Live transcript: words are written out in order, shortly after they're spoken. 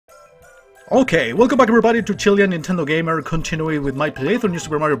Okay, welcome back everybody to Chilean Nintendo Gamer, continuing with my playthrough New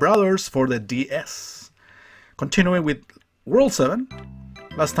Super Mario Bros. For the DS. Continuing with World 7.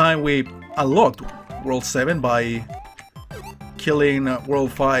 Last time we unlocked World 7 by killing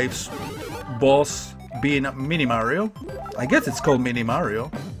World 5's boss being Mini Mario. I guess it's called Mini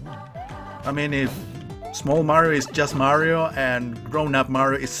Mario. I mean, if Small Mario is just Mario and grown-up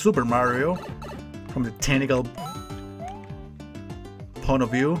Mario is Super Mario, from the technical point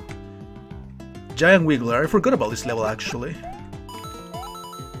of view. Giant Wiggler, I forgot about this level actually.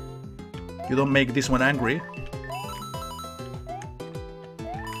 You don't make this one angry.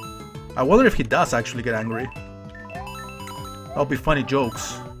 I wonder if he does actually get angry. That'll be funny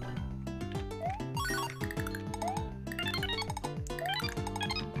jokes.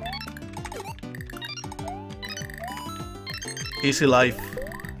 Easy life.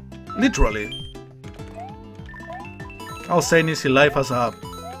 Literally. I'll say easy life as a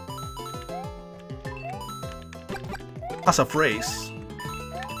phrase,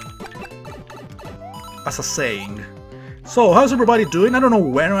 as a saying. So, how's everybody doing? I don't know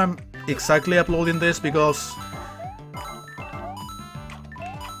when I'm exactly uploading this because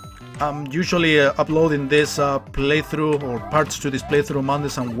I'm usually uploading this playthrough or parts to this playthrough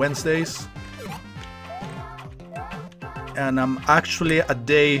Mondays and Wednesdays, and I'm actually a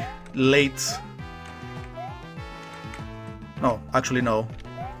day late. No, actually no.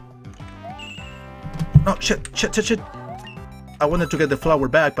 No, shit. I wanted to get the flower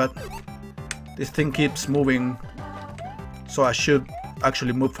back, but this thing keeps moving, so I should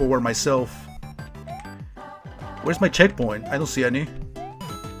actually move forward myself. Where's my checkpoint? I don't see any.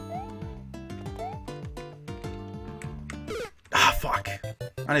 Ah, fuck.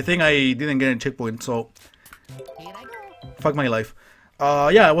 And I think I didn't get any checkpoint, so fuck my life.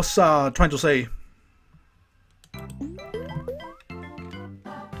 Yeah, I was trying to say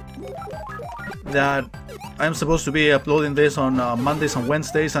that I'm supposed to be uploading this on Mondays and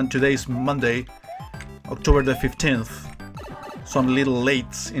Wednesdays, and today's Monday, October the 15th. So I'm a little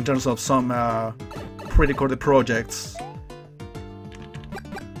late in terms of some pre-recorded projects.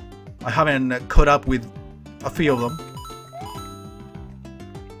 I haven't caught up with a few of them.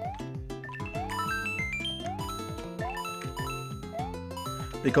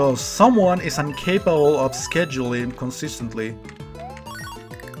 Because someone is incapable of scheduling consistently.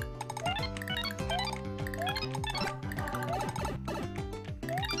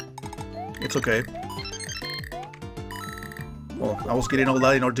 It's okay. Well, I was getting all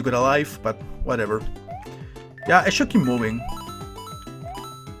that in order to get alive, but whatever. Yeah, I should keep moving.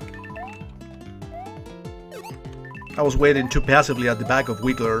 I was waiting too passively at the back of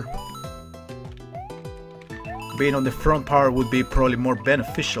Wiggler. Being on the front part would be probably more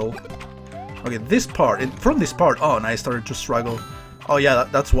beneficial. Okay, this part, from this part on, I started to struggle. Oh yeah,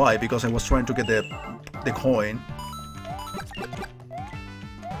 that's why, because I was trying to get the coin.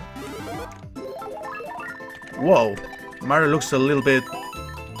 Whoa, Mario looks a little bit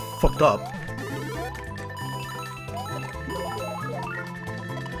fucked up.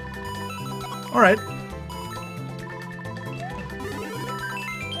 Alright.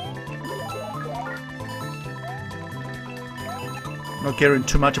 Not caring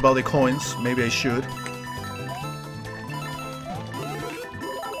too much about the coins, maybe I should.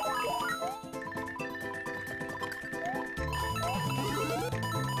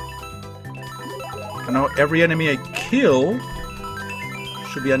 And now every enemy I kill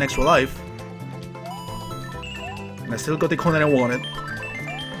should be an extra life. And I still got the coin that I wanted.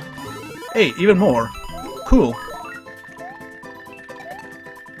 Hey, even more. Cool.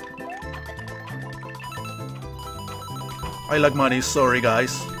 I like money, sorry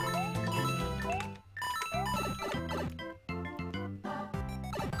guys.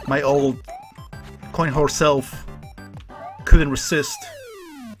 My old coin horse self couldn't resist.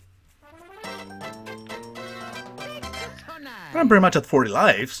 I'm pretty much at 40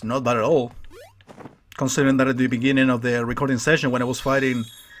 lives, not bad at all. Considering that at the beginning of the recording session when I was fighting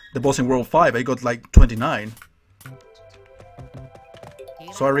the boss in World 5, I got like 29.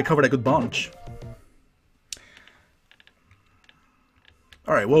 So I recovered a good bunch.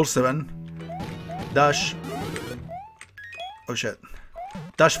 Alright, World 7. Dash. Oh shit.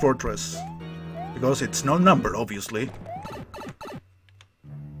 Dash Fortress. Because it's no number, obviously.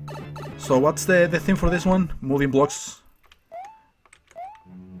 So what's the thing for this one? Moving blocks.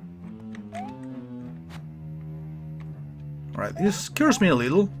 Alright, this scares me a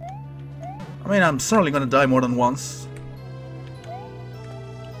little. I mean, I'm certainly gonna die more than once.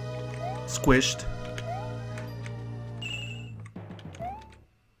 Squished.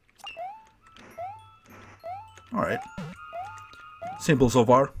 Alright. Simple so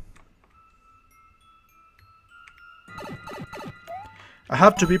far. I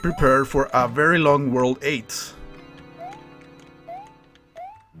have to be prepared for a very long World 8.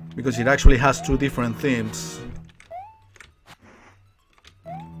 Because it actually has 2 different themes.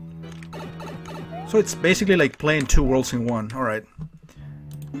 So it's basically like playing 2 worlds in one. Alright.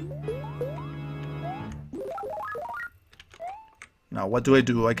 Now what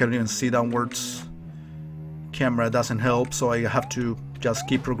do? I can't even see downwards. Camera doesn't help, so I have to just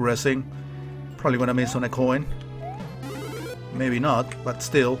keep progressing. Probably gonna miss on a coin. Maybe not, but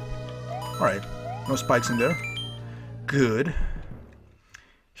still. Alright, no spikes in there. Good.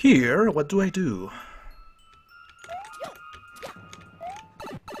 Here, what do I do?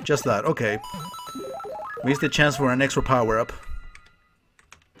 Just that, okay. Missed the chance for an extra power-up.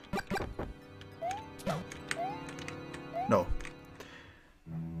 No.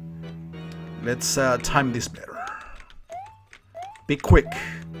 Let's time this better. Be quick.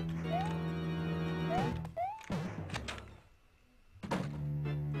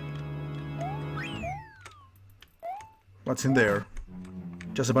 What's in there?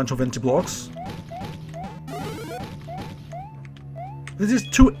 Just a bunch of empty blocks? This is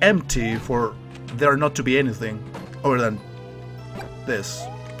too empty for there not to be anything other than this.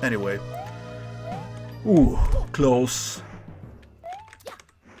 Anyway. Ooh, close.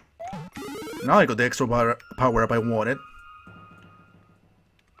 Now I got the extra power up I wanted.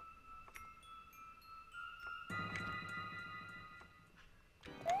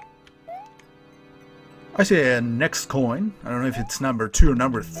 I see a next coin. I don't know if it's number 2 or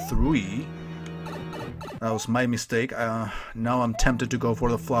number 3. That was my mistake. Now I'm tempted to go for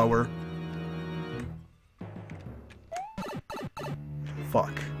the flower.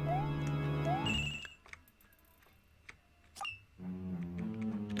 Fuck.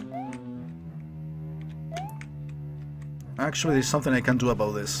 Actually, there's something I can do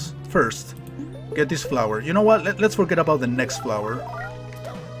about this. First, get this flower. You know what? Let's forget about the next flower.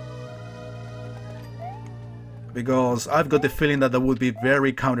 Because I've got the feeling that that would be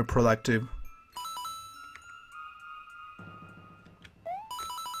very counterproductive.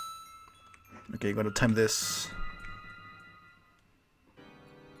 Okay, gotta time this.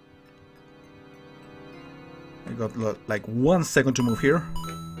 I got like 1 second to move here.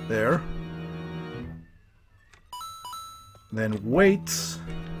 There. Then wait.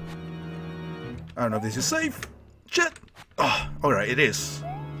 I don't know if this is safe. Shit! Oh, alright, it is.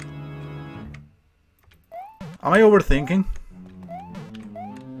 Am I overthinking?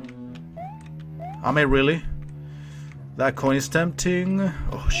 Am I really? That coin is tempting.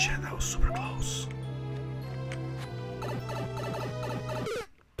 Oh shit, that was super close.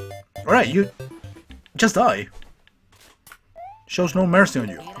 Alright, you just die. Shows no mercy on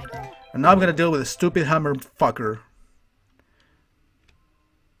you. And now I'm gonna deal with a stupid hammer fucker.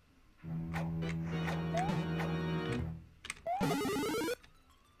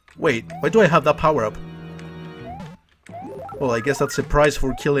 Wait, why do I have that power up? Well, I guess that's a prize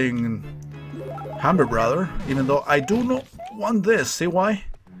for killing Hammer Brother, even though I do not want this. See why?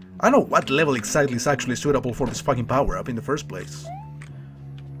 I don't know what level exactly is actually suitable for this fucking power up in the first place.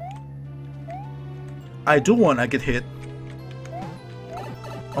 I do want to get hit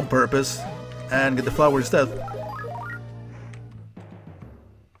on purpose and get the flower instead.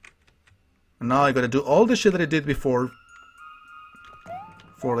 And now I gotta do all the shit that I did before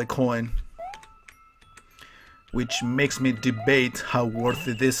for the coin. Which makes me debate how worth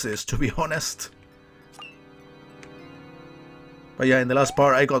it this is, to be honest. But yeah, in the last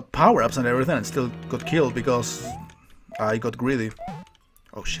part I got power-ups and everything and still got killed because I got greedy.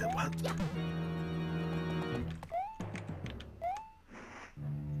 Oh shit, what?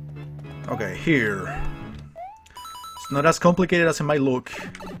 Okay, here. It's not as complicated as it might look.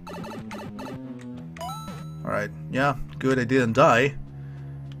 Alright, yeah, good I didn't die.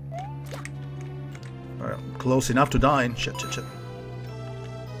 Alright, close enough to dying. Shit.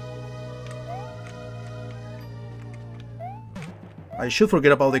 I should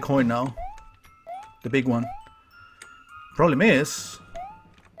forget about the coin now. The big one. Problem is...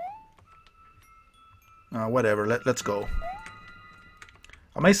 whatever, let's go.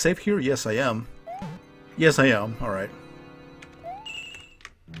 Am I safe here? Yes, I am. Yes, I am. Alright.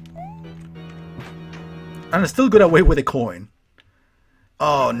 And I still got away with a coin.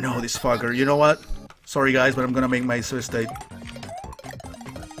 Oh no, this fucker. You know what? Sorry guys, but I'm gonna make my mistake.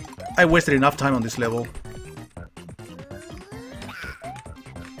 I wasted enough time on this level.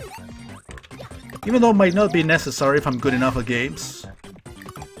 Even though it might not be necessary if I'm good enough at games.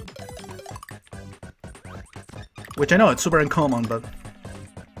 Which I know, it's super uncommon, but...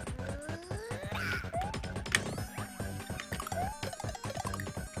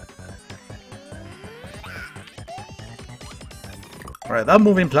 Alright, that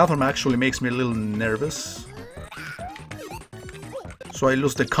moving platform actually makes me a little nervous. So I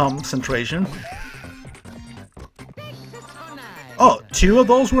lose the concentration. Oh, 2 of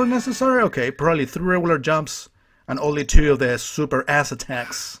those were necessary? Okay, probably 3 regular jumps and only 2 of the super ass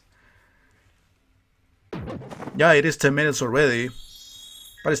attacks. Yeah, it is 10 minutes already.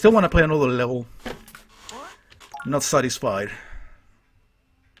 But I still want to play another level. Not satisfied.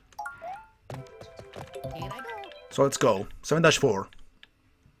 So let's go. 7-4.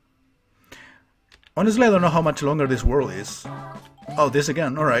 Honestly, I don't know how much longer this world is. Oh, this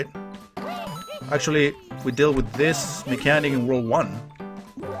again, alright. Actually, we deal with this mechanic in World 1.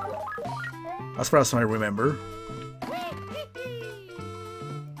 As far as I remember.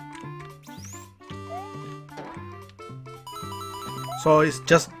 So it's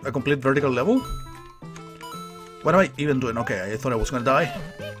just a complete vertical level? What am I even doing? Okay, I thought I was gonna die.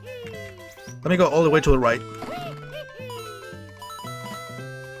 Let me go all the way to the right.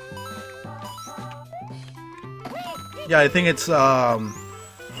 Yeah, I think it's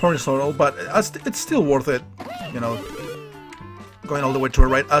horizontal, but it's still worth it, you know, going all the way to the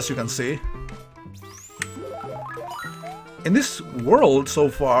right, as you can see. In this world so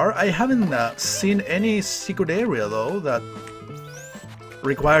far, I haven't seen any secret area though that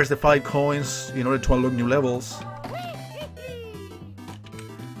requires the 5 coins in order to unlock new levels.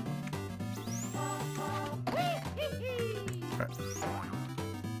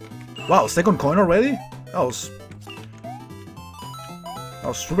 Wow, second coin already? That was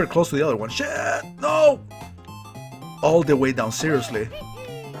super close to the other one. Shit! No! All the way down, seriously.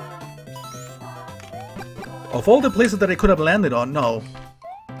 Of all the places that I could have landed on, no.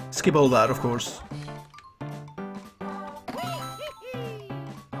 Skip all that, of course.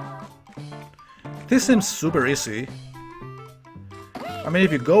 This seems super easy. I mean,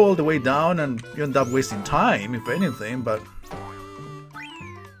 if you go all the way down and you end up wasting time, if anything, but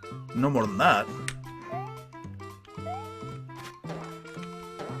no more than that.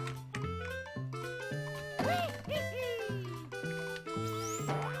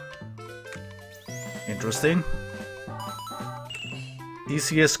 Interesting.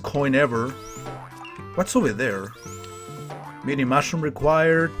 Easiest coin ever. What's over there? Mini mushroom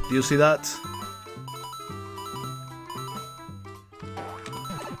required. Do you see that?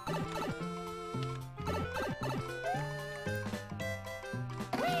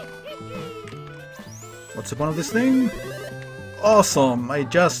 What's the point of this thing? Awesome! I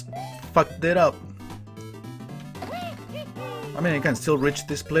just fucked it up. I mean, I can still reach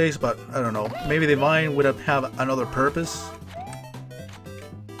this place, but I don't know. Maybe the vine would have another purpose.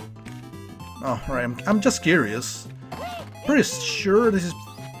 Oh, right. I'm just curious. Pretty sure this is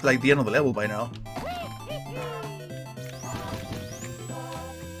like the end of the level by now.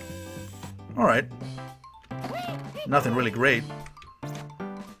 Alright. Nothing really great.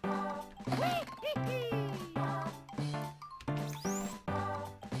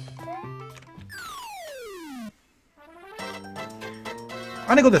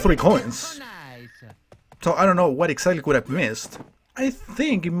 And I got the 3 coins. So I don't know what exactly could have missed. I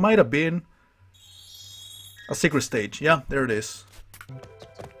think it might have been a secret stage. Yeah, there it is.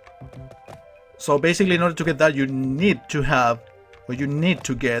 So basically, in order to get that, you need to have, or you need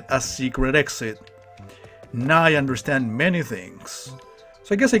to get a secret exit. Now I understand many things.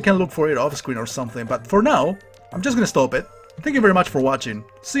 So I guess I can look for it off screen or something, but for now, I'm just gonna stop it. Thank you very much for watching.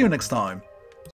 See you next time.